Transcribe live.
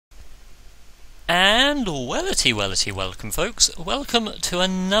And welcome folks, welcome to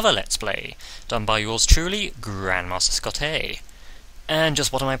another Let's Play, done by yours truly, GrandMasterScottay. And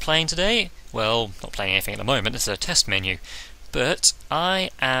just what am I playing today? Well, not playing anything at the moment, this is a test menu, but I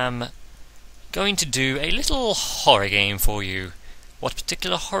am going to do a little horror game for you. What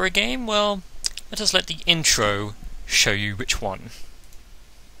particular horror game? Well, let us let the intro show you which one.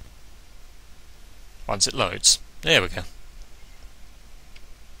 Once it loads. There we go.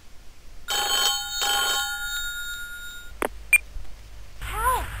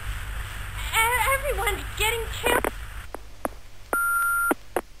 Everyone's getting killed.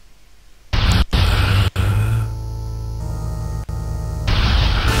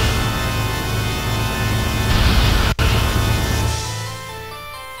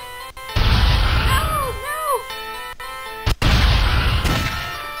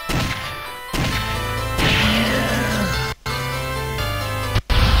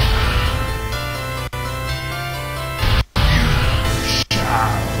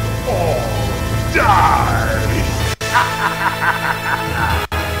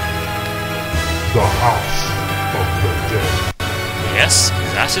 The House of the Dead. Yes,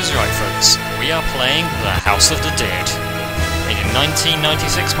 that is right folks, we are playing The House of the Dead. Made in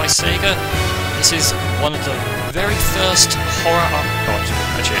 1996 by Sega, this is one of the very first horror...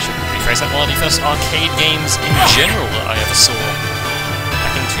 actually I should rephrase that, one of the first arcade games in general that I ever saw.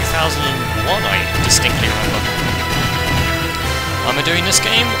 Back in 2001 I distinctly remember. Why am I doing this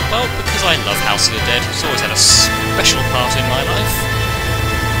game? Well, because I love House of the Dead, it's always had a special part in my life.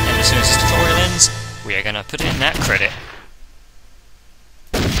 And as soon as this tutorial ends, we are going to put in that credit.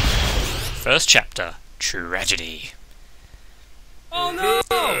 First chapter, Tragedy. Oh no!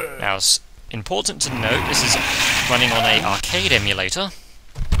 Now, it's important to note this is running on an arcade emulator,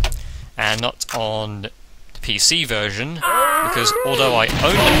 and not on the PC version, because although I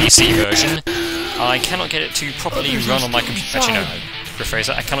own the PC version, I cannot get it to properly run on my computer. Actually, no, rephrase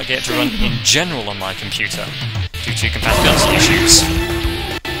that, I cannot get it to run in general on my computer, due to compatibility issues.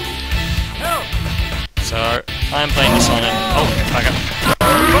 So, I'm playing this on an... oh, okay.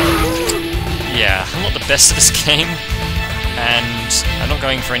 Yeah, I'm not the best at this game, and I'm not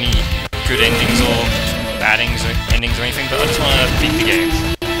going for any good endings or bad endings or anything, but I just want to beat the game.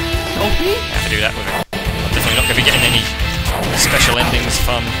 Oh, I have to do that with it. I'm definitely not going to be getting any special endings if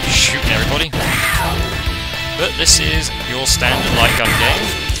I'm shooting everybody. But this is your standard light gun game.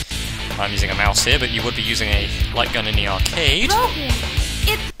 I'm using a mouse here, but you would be using a light gun in the arcade. Logan,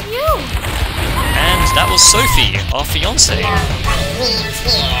 it's you! And that was Sophie, our fiancée.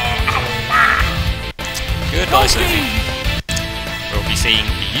 Goodbye, Sophie. We'll be seeing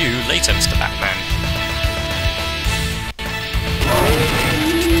you later, Mr. Batman.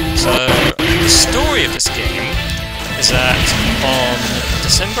 So, the story of this game is that on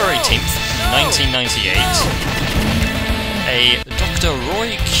December 18th, 1998, a Dr.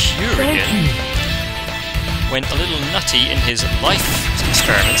 Roy Curian went a little nutty in his life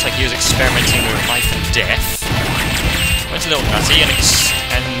experiments, like he was experimenting with life and death. Went a little nutty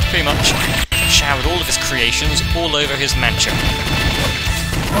and pretty much showered all of his creations all over his mansion.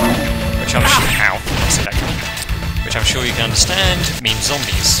 Which I'm sure... ow, I said that. Which I'm sure you can understand means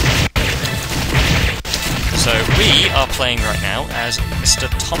zombies. So we are playing right now as Mr.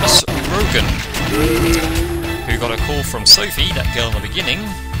 Thomas Rogan, who got a call from Sophie, that girl in the beginning,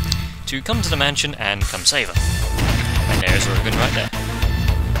 to come to the mansion and come save her. And there's Rogan right there.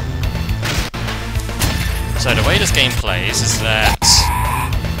 So the way this game plays is that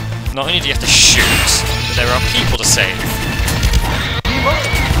not only do you have to shoot, but there are people to save.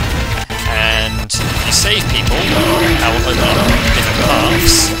 And if you save people, that will open up different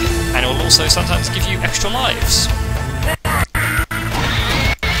paths, and it will also sometimes give you extra lives.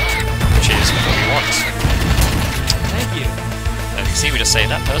 Which is what we want. Thank you. As you can see, we just saved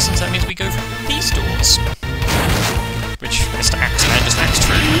that person, so that means we go through these doors. Which Mr. Axeman just axed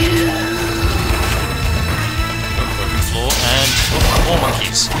through. Broken floor, and more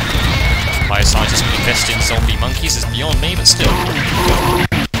monkeys. Why a scientist would invest in zombie monkeys is beyond me, but still.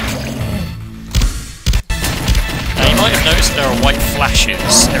 Now you might have noticed there are white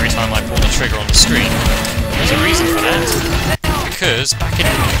flashes every time I pull the trigger on the screen. There's a reason for that. Because back in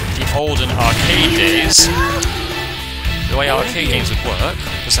the olden arcade days, the way arcade games would work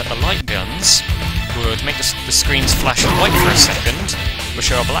was that the light guns would make the screens flash white for a second, would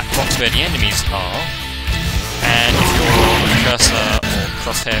show a black box where the enemies are, and if your cursor or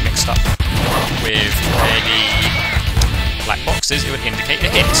crosshair mixed up with where the black boxes, it would indicate a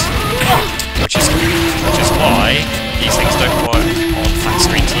hit. Which is why these things don't work on flat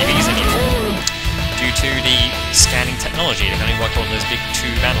screen TVs anymore. Due to the scanning technology, they can only work on those big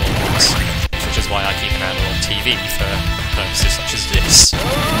tube analog ones, which why I keep an analog TV for purposes such as this.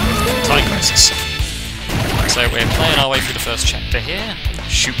 Time crisis. So we're playing our way through the first chapter here,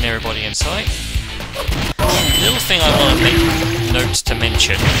 shooting everybody in sight. The little thing I want to make note to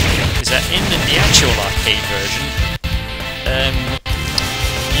mention is that in the actual arcade version,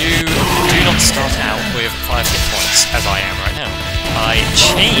 you do not start out with 5 hit points, as I am right now. I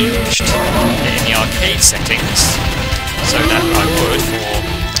changed in the arcade settings so that I would, for,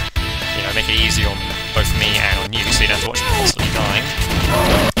 you know, make it easy on both me and on you, so you don't have to watch me constantly dying.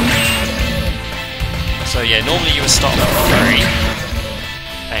 So yeah, normally you would start off with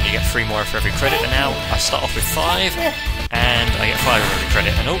 3, and you get 3 more for every credit, and now I start off with 5, and I get 5 for every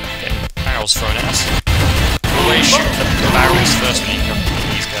credit, and oh, getting barrels thrown at us. Always shoot the barrels first when you come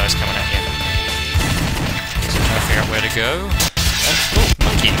these guys coming at you. So trying to figure out where to go. And, oh,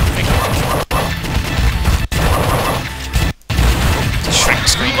 monkey! Thank you. Oh, just shrank the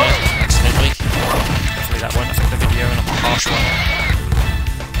screen there, accidentally. Hopefully that won't affect the video in a harsh way.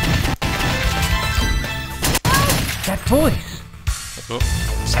 That voice! Oh,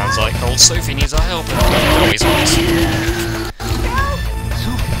 sounds like old Sophie needs our help. Always wants.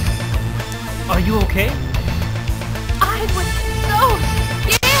 Sophie, are you okay? I was so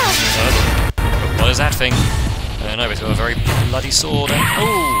scared. What is that thing? I don't know, it's got a very bloody sword and...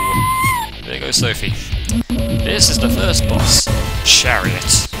 Oh! There goes Sophie. This is the first boss,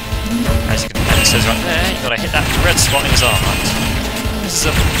 Chariot. As you can as it says right there, you've got to hit that red spot in his armor. This is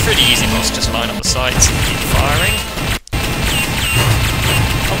a pretty easy boss, just line up the sights and keep firing.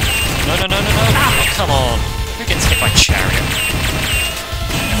 Oh, no, no, no, no, no! Oh, come on! Who gets hit by Chariot?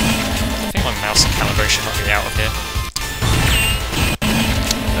 I think my mouse calibration might be out of here.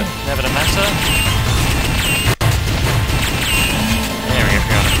 But never the matter. There we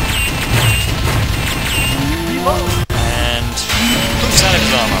go. And moves out of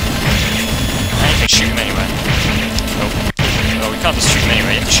his armor. And you can shoot him anywhere. Oh, we can't just shoot him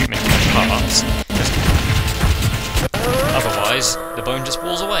anywhere, you have to shoot him in parts. Otherwise, the bone just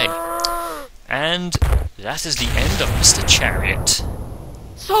falls away. And that is the end of Mr. Chariot.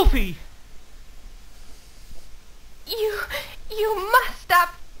 Sophie! You must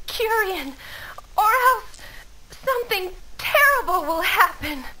stop Curian, or else something terrible will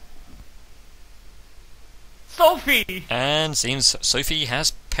happen. Sophie! And seems Sophie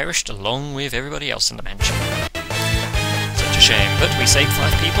has perished along with everybody else in the mansion. Such a shame, but we saved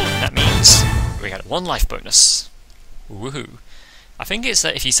 5 people, and that means we got 1 life bonus. Woohoo! I think it's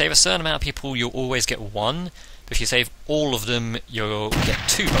that if you save a certain amount of people, you'll always get 1, but if you save all of them, you'll get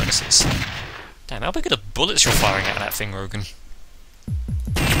 2 bonuses. Damn, how big are the bullets you're firing at that thing, Rogan? So,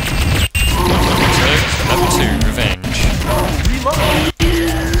 level 2, Revenge.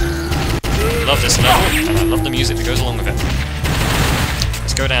 Love this level, and I love the music that goes along with it.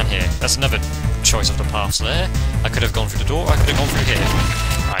 Let's go down here. That's another choice of the paths there. I could have gone through the door, or I could have gone through here.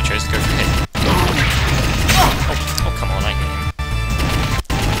 I chose to go through here. Oh, come on, I hit him.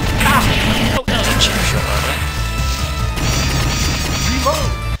 Oh, that was a cheap shot right there.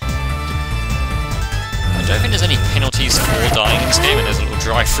 I don't think there's any penalties for dying in this game, and there's a little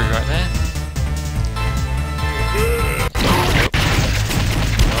drive-through right there.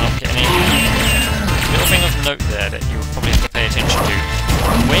 Not getting any. Little thing of note there that you probably have to pay attention to.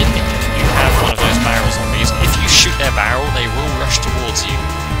 When you have one of those barrel zombies, if you shoot their barrel, they will rush towards you.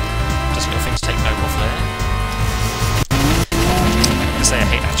 Just a little thing to take note of there. I say I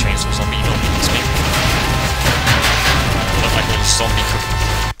hate that chainsaw zombie, you normally hits me. I look like a little zombie cookie.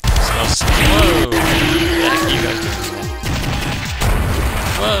 Smells like, whoa! What the heck are you guys doing there?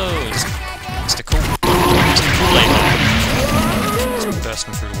 Whoa! It's the cool blade there. It's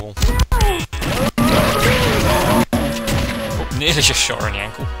bursting through the wall. Oh, nearly just shot her in the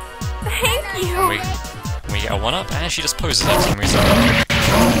ankle. Thank you. And we get a 1-up, and she just poses that for some reason.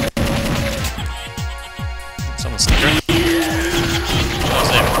 Someone's sneaking. What was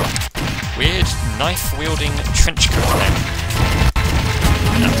there? Weird knife-wielding trench coat man.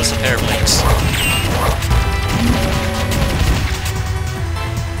 And just a pair of legs.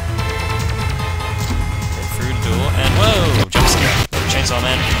 Go through the door, and whoa! Jump scare. Chainsaw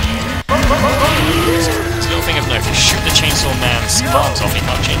man. There's a little thing of note. If you shoot the chainsaw man's arms off, he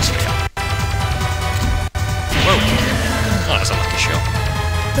can't chainsaw you. Whoa! Oh, that's a lucky shot.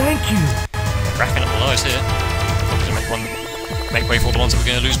 Thank you! Racking up the lives here. Make way for all the ones that we're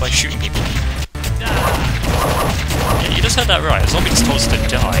going to lose by shooting people. Yeah, you just heard that right. A zombie just told us to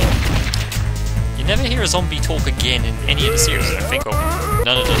die. You never hear a zombie talk again in any of the series, I don't think, or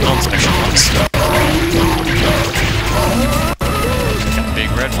none of the non-special ones. Got the big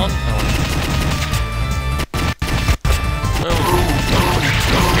red one. Oh. Whoa.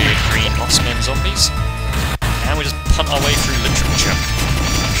 Weird green Mossman zombie. punt our way through literature.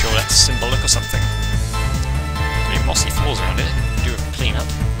 I'm sure that's symbolic or something. Pretty mossy floors around it. Do a clean up.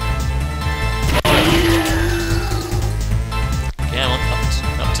 Yeah,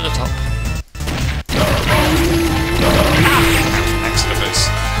 up to the top. Thanks for those.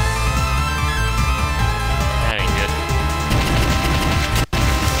 Very good.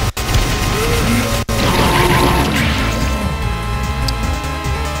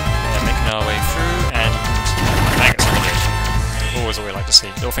 Yeah, making our way through, and bang, it's really good. Always what we like to see.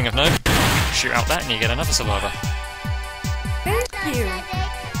 Little thing of note, shoot out that and you get another survivor. Thank you.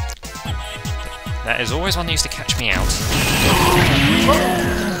 That is always one that used to catch me out.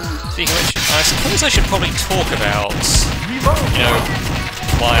 Speaking of which, I suppose I should probably talk about, you know,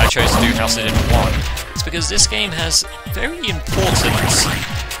 why I chose to do House of the Dead 1. It's because this game has a very important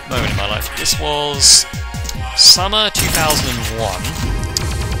moment in my life. This was summer 2001,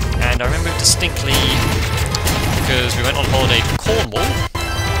 and I remember it distinctly because we went on holiday to Cornwall,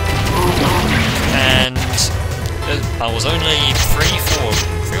 and I was only 3 or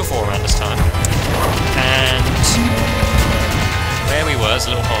 4 around this time, and where we were, was a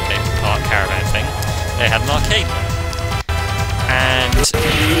little holiday park caravan thing, they had an arcade there. And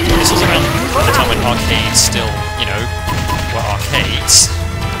this was around the time when arcades still, you know, were arcades,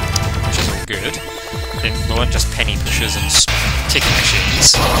 which isn't good. They weren't just penny pushers and ticket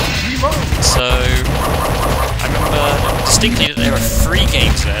machines. So I remember distinctly that there were 3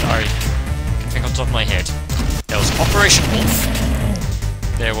 games there that I can think off the top of my head. There was Operation Wolf,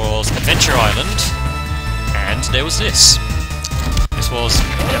 there was Adventure Island, and there was this. This was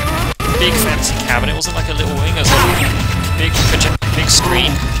a big fancy cabin. It wasn't like a little wing, it was a big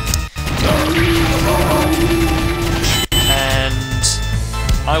screen. And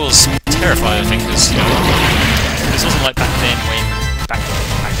I was terrified, I think, because, you know, this wasn't like back then back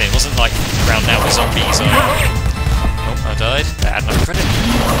then, it wasn't like around now with zombies. Oh, I died. Bad enough credit.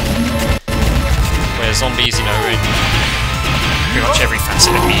 Where zombies, you know, are in pretty much every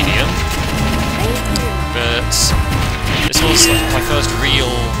facet of medium. But this was like my first real,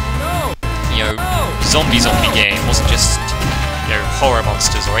 you know, zombie game. It wasn't just, you know, horror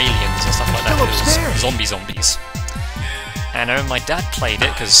monsters or aliens and stuff like that. It was zombies. And I remember my dad played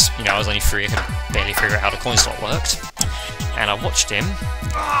it because, you know, I was only 3, I could barely figure out how the coin slot worked. And I watched him,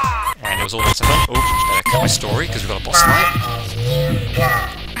 and it was all lots of fun. Oh, better cut my story because we've got a boss fight.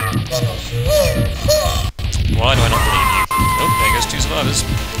 Why do I not believe you? Oh, there goes 2 survivors.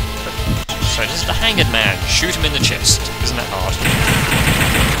 So this is the Hanged Man. Shoot him in the chest. Isn't that hard?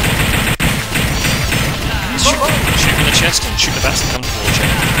 Shoot him in the chest and shoot the bats that come towards you.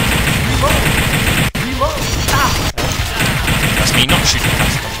 That's me not shooting the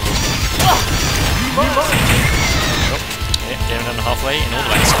bats that come towards me. Oh, yeah, getting down halfway and all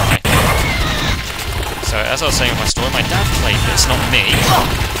the bats die. So as I was saying in my story, my dad played this, not me.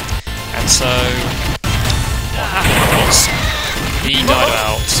 And so what happened was, he died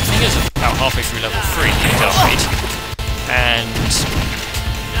about, I think it was about halfway through level 3, he died, and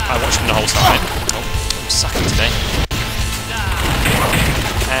I watched him the whole time. Oh, I'm sucking today.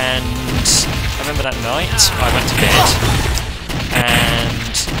 And I remember that night, I went to bed,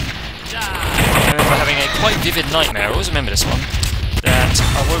 and I remember having a quite vivid nightmare, I always remember this one, that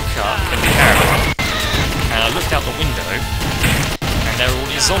I woke up in the caravan, and I looked out the window, and there were all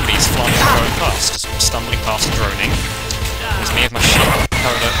these zombies flying past, just stumbling past and droning. It was me with my sheet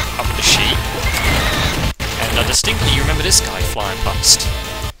covered up with the sheet, and I distinctly remember this guy flying past.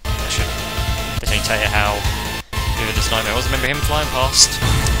 I should definitely tell you how vivid this nightmare was. I remember him flying past,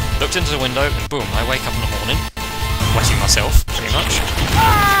 looked into the window, and boom, I wake up in the morning, wetting myself, pretty much.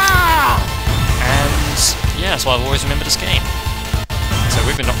 And yeah, that's why I've always remembered this game. So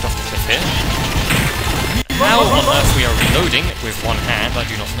we've been knocked off the cliff here. How on earth we are reloading with one hand, I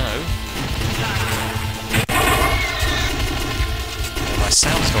do not know. My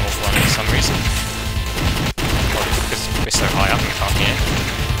sound's gone offline for some reason. Probably because we're so high up we can't hear.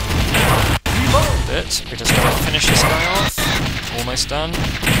 But we're just going to finish this guy off. Almost done.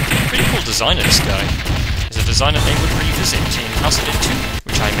 Pretty cool design of this guy. There's a design that they would revisit in House of the Dead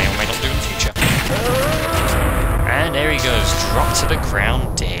 2, which I may or may not do in the future. And there he goes, dropped to the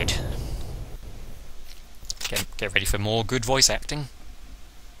ground dead. Get ready for more good voice acting.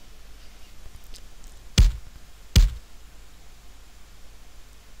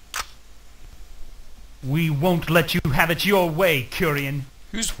 We won't let you have it your way, Curian.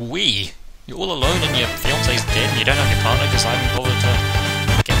 Who's we? You're all alone and your fiance's dead and you don't have your partner because I haven't bothered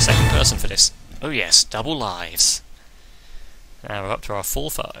to get a second person for this. Oh yes, double lives. Now we're up to our full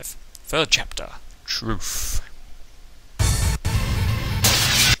 5. 3rd chapter, Truth.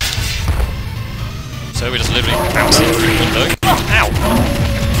 So we're just literally bouncing through the window. Ow!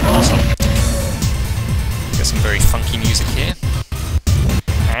 Awesome. Got some very funky music here.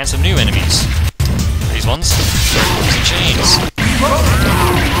 And some new enemies. These ones, balls and chains.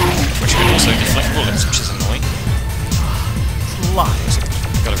 Which can also deflect bullets, which is annoying. Locked.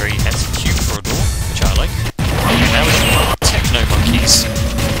 Got a very fancy cube for a door, which I like. And now we've got techno monkeys.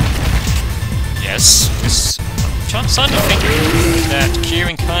 Yes, I'm starting to think that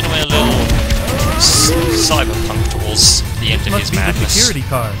Kieran kind of went a little cyberpunk towards the end of his madness. The security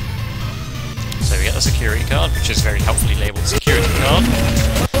card. So we get the security card, which is very helpfully labelled security card.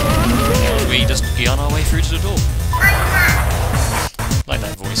 And we just get on our way through to the door. Like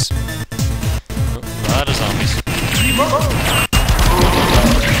that voice. Oh, lot of zombies.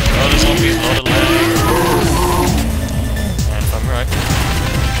 Lot of zombies, lot of lag. And if I'm right,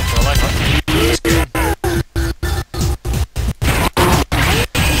 that's all I got. Let's go.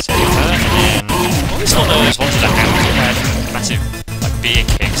 Save her, and then... I always thought those ones with the hands that had massive, like, beer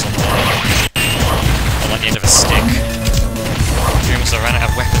kicks on like the end of a stick. He also ran out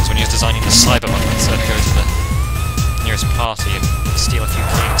of weapons when he was designing the Cybermonk, so I'd go to the nearest party and steal a few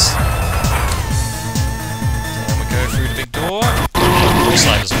kicks. Then we go through the big door. More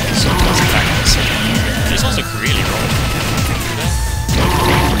sliders on this, so it doesn't back this. These ones look really wrong.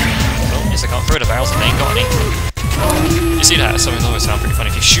 Oh, yes, I can't throw the barrels and they ain't got any. You see that? Something always sounds pretty funny.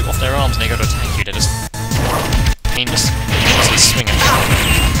 If you shoot off their arms and they go to attack you, they just aimlessly swing at you.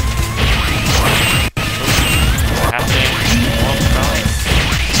 What's happening? Alright.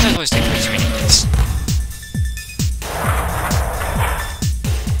 This guy's always taking these mini hits.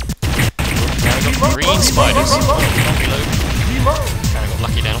 Now we've got green spiders. Can't reload. Kinda got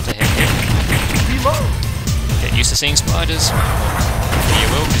lucky down to hit here. Get used to seeing spiders. Hopefully you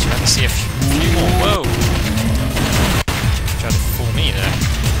will, because you have to see a few more. Whoa! Tried to fool me there.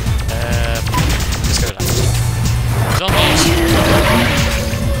 Let's go left. Zombies!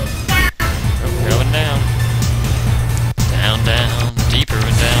 Oh, going down. Down, down, deeper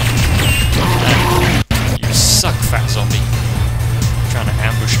and down. You suck, fat zombie. Trying to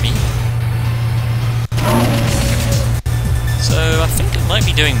ambush me. So I think I might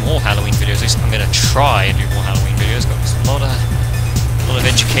be doing more Halloween videos. At least I'm going to try and do more Halloween videos. Got a lot of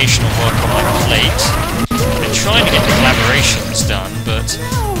educational work on my plate. I've been trying to get collaborations done, but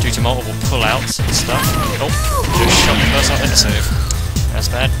due to multiple pullouts and stuff... Oh, just shot the person I meant to save. That's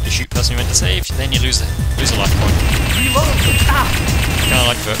bad. You shoot the person you meant to save, then you lose a life point. Kind of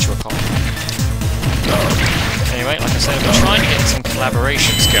like Virtua Cop. Anyway, like I said, I've been trying to get some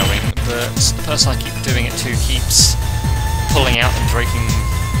collaborations going, but the person I keep doing it to keeps pulling out and breaking,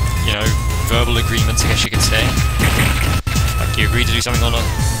 you know, verbal agreements, I guess you could say. Like, you agree to do something on a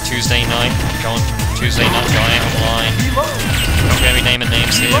Tuesday night, go on Tuesday night, go out online. Not going to be naming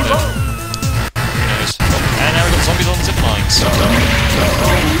names here, but who knows. And now we've got zombies on zip lines.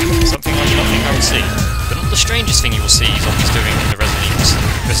 Something I do not think I will see. But not the strangest thing you will see zombies doing in the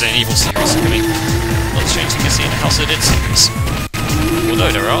Resident Evil series. I mean, not the strangest thing you see in the House of the Dead series.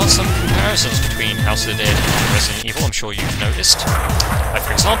 Although there are some comparisons between House of the Dead and Resident Evil, I'm sure you've noticed. Like,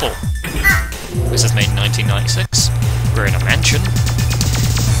 for example, this is made in 1996. We're in a mansion.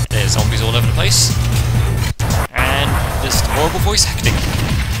 There's zombies all over the place. And there's horrible voice acting.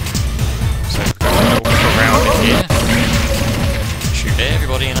 So we're going to walk around in here. Shoot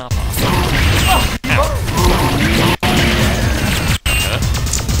everybody in our path. Ow.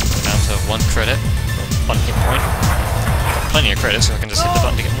 Down to 1 credit. 1 hit point. Plenty of credits, so I can just hit the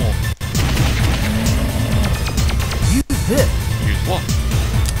button to get more. Use this. Use what?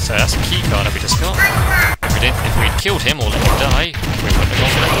 So that's a key card that we just got. If we'd killed him or let him die, we wouldn't have gone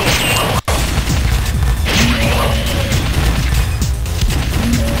for that door.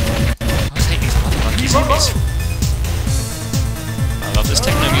 I hate these bloody monkey zombies. I love this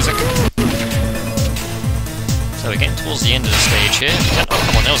techno music. So we're getting towards the end of the stage here. Oh,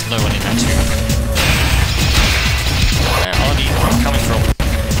 come on, there was no one in that tube. Where are you coming from?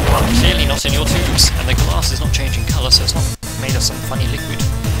 Clearly not in your tubes, and the glass is not changing colour, so it's not made of some funny liquid.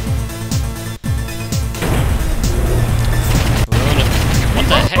 Oh no. What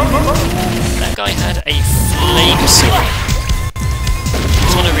the heck? That guy had a flame sword. I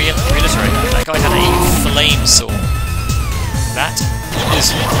just want to reiterate that. That guy had a flame sword. That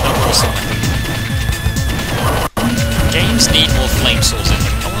is an awesome weapon. Games need more flame swords in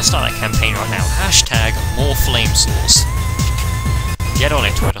them. I want to start that campaign right now. Hashtag more flame swords. Get on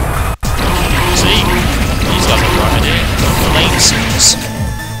it, Twitter. See? These guys are the right idea. Flame swords.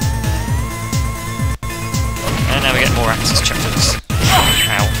 And now we get more access chapters.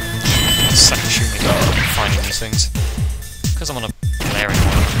 Ow. Suck to shoot me finding these things. Because I'm on a glaring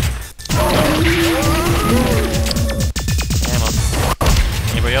one.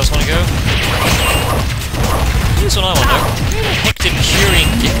 Here's what I want to know. Where the heck did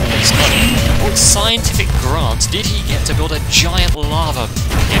Curian get all this money? What scientific grant did he get to build a giant lava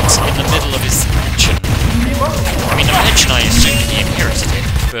pit in the middle of his mansion? I mean, the mansion, I assume he inherited it,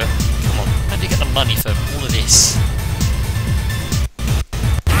 but come on, how did he get the money for all of this?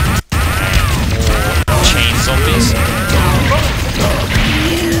 More chain zombies. I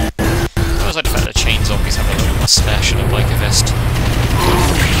always like the fact that chain zombies have a little mustache and a biker vest.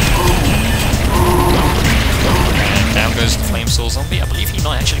 And down goes the Flamesword zombie. I believe he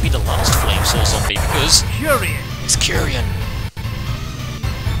might actually be the last Flamesword zombie because it's Curian.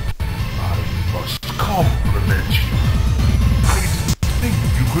 I must compliment you. I didn't think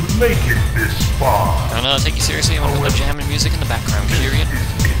you could make it this far. No, take you seriously. I want to put the jamming music in the background, Curian.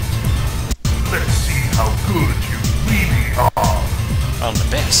 Let's see how good you really are. I'm the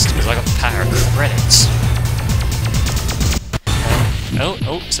best because I got the power of credits.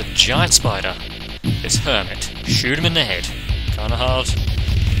 Oh, it's a giant spider. This hermit. Shoot him in the head. Kinda hard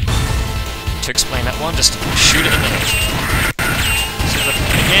to explain that one, just shoot it in the head. So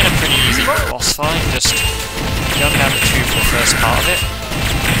again, a pretty easy boss fight, just gun down the tube for the first part of it.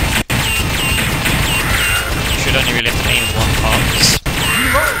 Should only really have to aim one part, because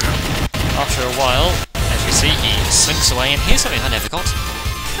after a while, as you see, he slinks away, and here's something I never got.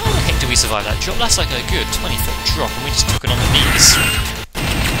 How the heck do we survive that drop? That's like a good 20-foot drop, and we just took it on the knees.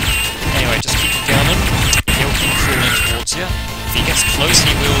 Anyway, just keep gunning. He'll keep crawling towards you. If he gets close,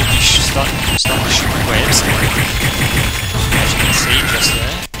 he will be starting to shoot webs. As you can see, just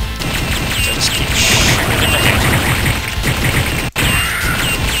there. So just keep shooting in the head.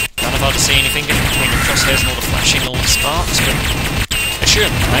 Kind of hard to see anything different between the crosshairs and all the flashing, all the sparks, but I assure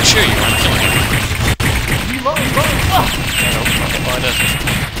you, I'm killing him. Oh, got hit by the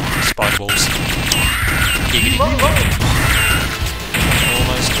spider balls.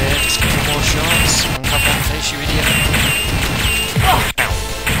 Almost dead, just a couple more shots. Uncover that face, you idiot. Ow.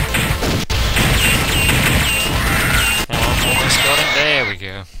 Oh, almost got it. There we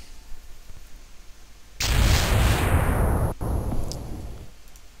go.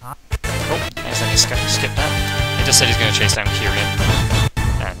 Oh, there's any skip that. It just said he's going to chase down Curian.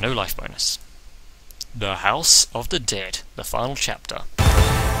 And no life bonus. The House of the Dead, the final chapter.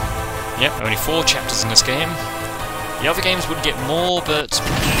 Yep, only 4 chapters in this game. The other games would get more, but,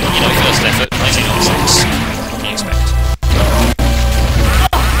 you know, first effort, 1906. What can you expect?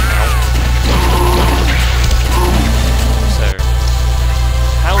 So,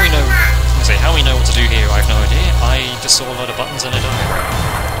 how we know what to do here, I have no idea. I just saw a lot of buttons and a diagram.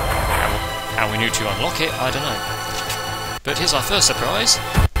 How we knew to unlock it, I don't know. But here's our first surprise.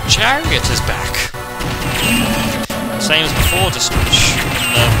 Chariot is back! Same as before, just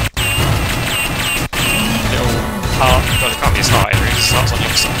shooting the little heart. Well, it can't be his heart area, because his heart's on the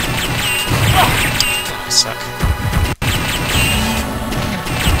other side. God, I suck.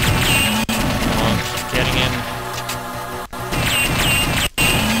 Come on, keep getting in.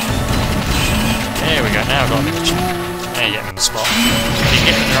 There we go, now I've got him in the chip. There you get him in the spot. If you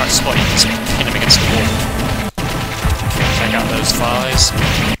get him in the right spot, you can sort of pin him against the wall. Take out those thighs.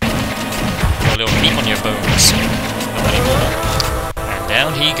 Got a little meat on your bones. Not anymore. And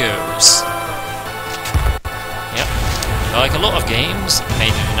down he goes. Yep. Like a lot of games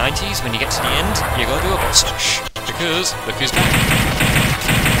made in the 90s, when you get to the end, you gotta do a boss rush. Because, look who's back.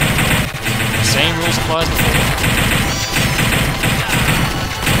 The same rules apply as before.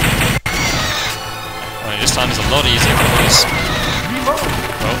 Only this time is a lot easier because, well,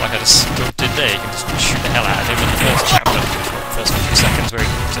 like I just did there, you can just shoot the hell out of him in the first chapter. First few seconds where he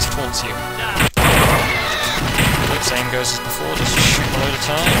just taunts you. The same goes as before, just shoot him a load of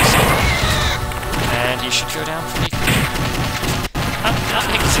times. And he should go down pretty quickly. How the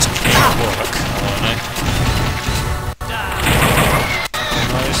heck does this work? I wanna know.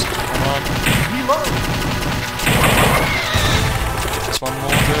 Almost, come on. Just one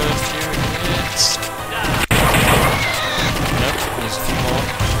more good, few hits. Nope, needs a few more.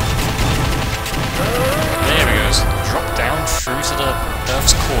 There he goes. Drop down through to the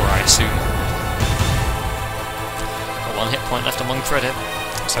Earth's core, I assume. Got 1 hit point left and 1 credit.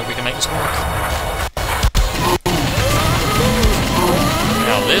 Let's hope we can make this work.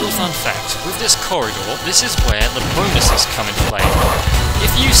 Now, little fun fact. With this corridor, this is where the bonuses come into play.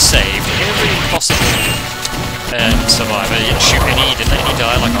 If you saved every possible survivor, you didn't shoot any, didn't let any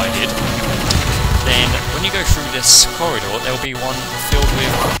die like I did, then when you go through this corridor, there will be one filled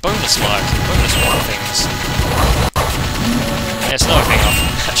with bonus lives and bonus things. There's another thing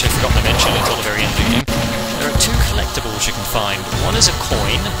I've actually forgotten to mention until the very end of the game. There are 2 collectibles you can find. One is a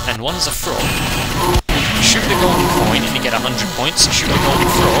coin, and one is a frog. Shoot the golden coin and you get 100 points, shoot the golden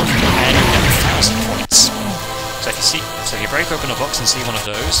frog and you get 1,000 points. So if you break open a box and see one of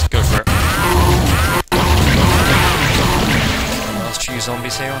those, go for it. Last few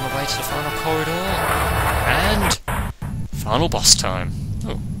zombies here on the way to the final corridor. And final boss time.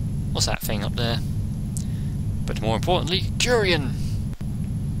 Oh, what's that thing up there? But more importantly, Curian!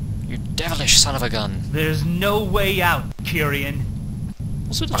 You devilish son of a gun. There's no way out, Curian.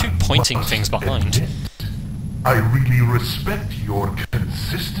 What's with the two pointing things behind? I really respect your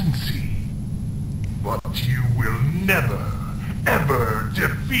consistency, but you will never, ever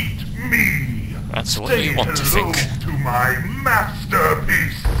defeat me. That's what you want to think. To my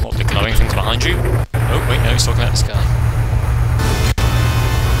masterpiece. What, the glowing things behind you? Oh, wait, no, he's talking about this guy.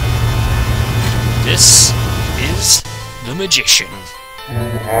 This is the Magician. Who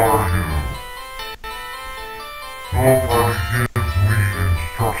are you? Nobody gives me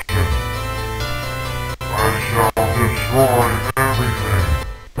instructions. I shall destroy everything.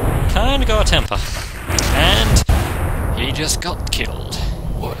 Kinda got a temper. And he just got killed.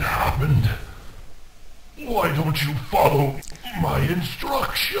 What happened? Why don't you follow my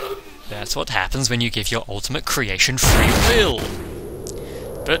instructions? That's what happens when you give your ultimate creation free will.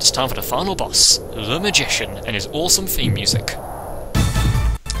 But it's time for the final boss, the Magician, and his awesome theme music.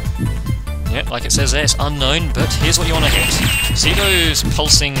 Yep, like it says there, it's unknown, but here's what you want to hit. See those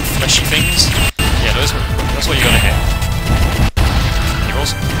pulsing, fleshy things? Yeah, that's what you're going to hit. He will,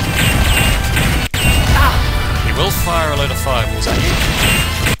 he will fire a load of fireballs at you.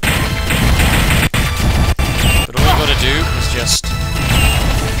 But all you got to do is just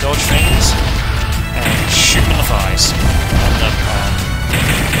dodge things and shoot them in the thighs.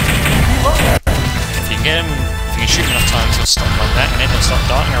 If you can get him, if you can shoot him enough times, he'll stop like that, and then he'll start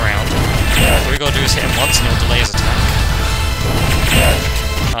darting around. All you gotta do is hit him once, and he'll delay his attack.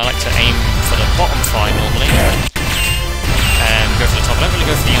 I like to aim for the bottom thigh normally, and go for the top. I don't really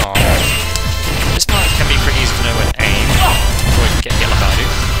go for the arm. This part can be pretty easy to know where to aim, before you can get hit like I do.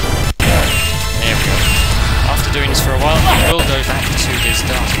 There we go. After doing this for a while, he will go back to his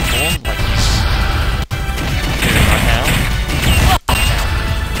darting form, like he's doing right now.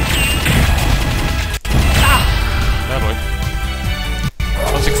 Oh boy.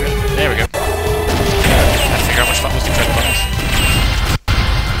 There we go. Gotta figure out which button was the credit buttons.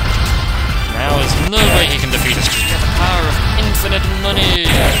 Now there's no way he can defeat us because we have the power of infinite money!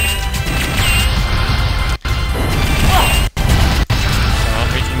 Come on,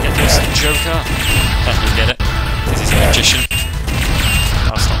 we can get this Joker. You'll get it. This is a magician.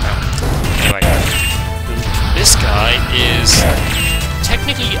 I'll stop now. Anyway. This guy is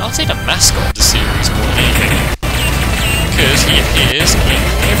technically, I'd say the mascot of the series more than anything. Because he appears in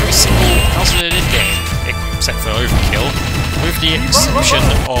every single House of the Dead game, except for Overkill, with the exception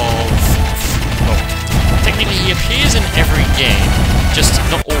of... well, technically he appears in every game, just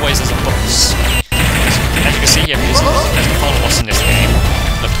not always as a boss. As you can see, he appears as the final boss in this game,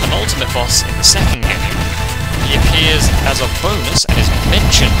 the penultimate boss in the second game. He appears as a bonus and is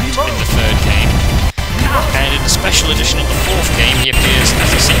mentioned in the third game, and in the special edition of the fourth game he appears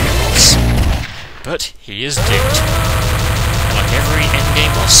as a secret boss. But he is duped. And like every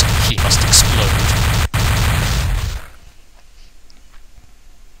endgame boss, he must explode.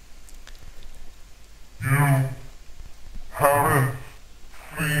 You haven't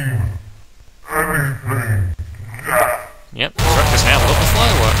seen anything yet. Yep, Ruckus now got the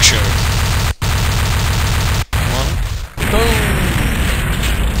fireworks show. One, boom!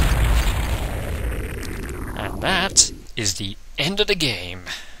 And that is the end of the game.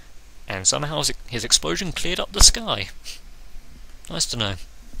 And somehow his explosion cleared up the sky. Nice to know.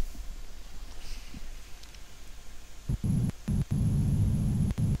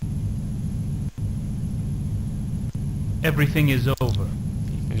 Everything is over.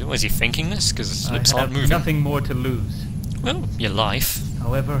 Was he thinking this? Because his I lips aren't have moving. nothing more to lose. Well, your life.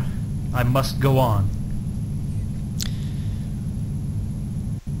 However, I must go on.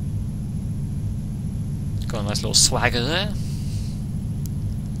 Got a nice little swagger there.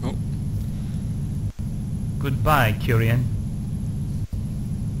 Oh. Goodbye, Curian.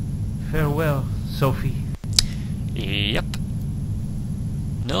 Farewell, Sophie. Yep.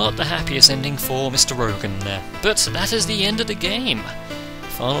 Not the happiest ending for Mr. Rogan there. But that is the end of the game.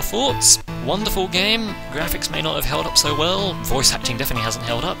 Final thoughts. Wonderful game. Graphics may not have held up so well. Voice acting definitely hasn't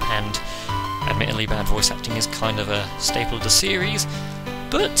held up, and admittedly bad voice acting is kind of a staple of the series.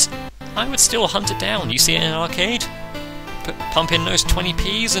 But I would still hunt it down. You see it in an arcade? Pump in those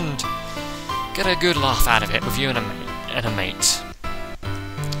 20p's and get a good laugh out of it with you and a mate.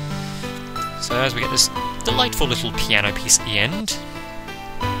 So as we get this delightful little piano piece at the end,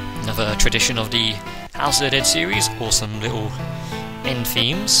 another tradition of the House of the Dead series, awesome little end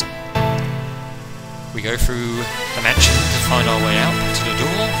themes. We we go through the mansion to find our way out to the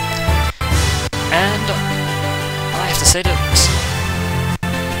door. And I have to say that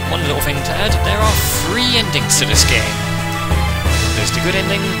one little thing to add, there are 3 endings to this game. There's the good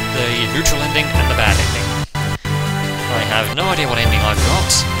ending, the neutral ending, and the bad ending. I have no idea what ending I've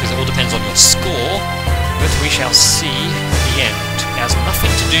got, because it all depends on your score, but we shall see the end. It has nothing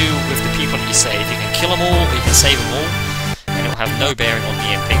to do with the people that you save. You can kill them all, or you can save them all, and it will have no bearing on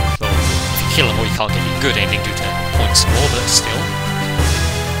the ending. Well, if you kill them all, you can't get your good ending due to point score, but still.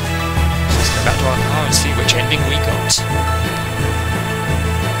 Let's go back to our car and see which ending we got.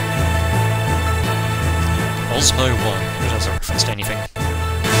 Osmo 1. If that's a reference to anything.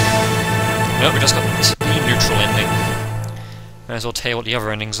 No, we just got the neutral ending. May as well tell you what the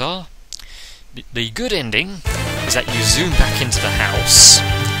other endings are. The good ending is that you zoom back into the house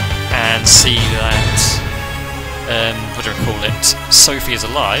and see that, what do I call it, Sophie is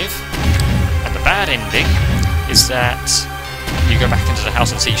alive. And the bad ending is that you go back into the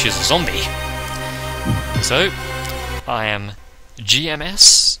house and see she's a zombie. So, I am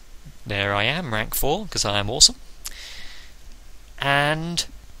GMS. There I am, rank 4, because I am awesome. And,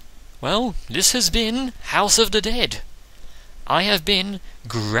 well, this has been House of the Dead. I have been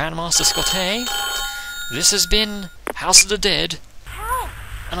GrandMasterScottay. This has been House of the Dead.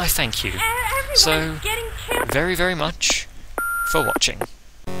 And I thank you so very, very much for watching.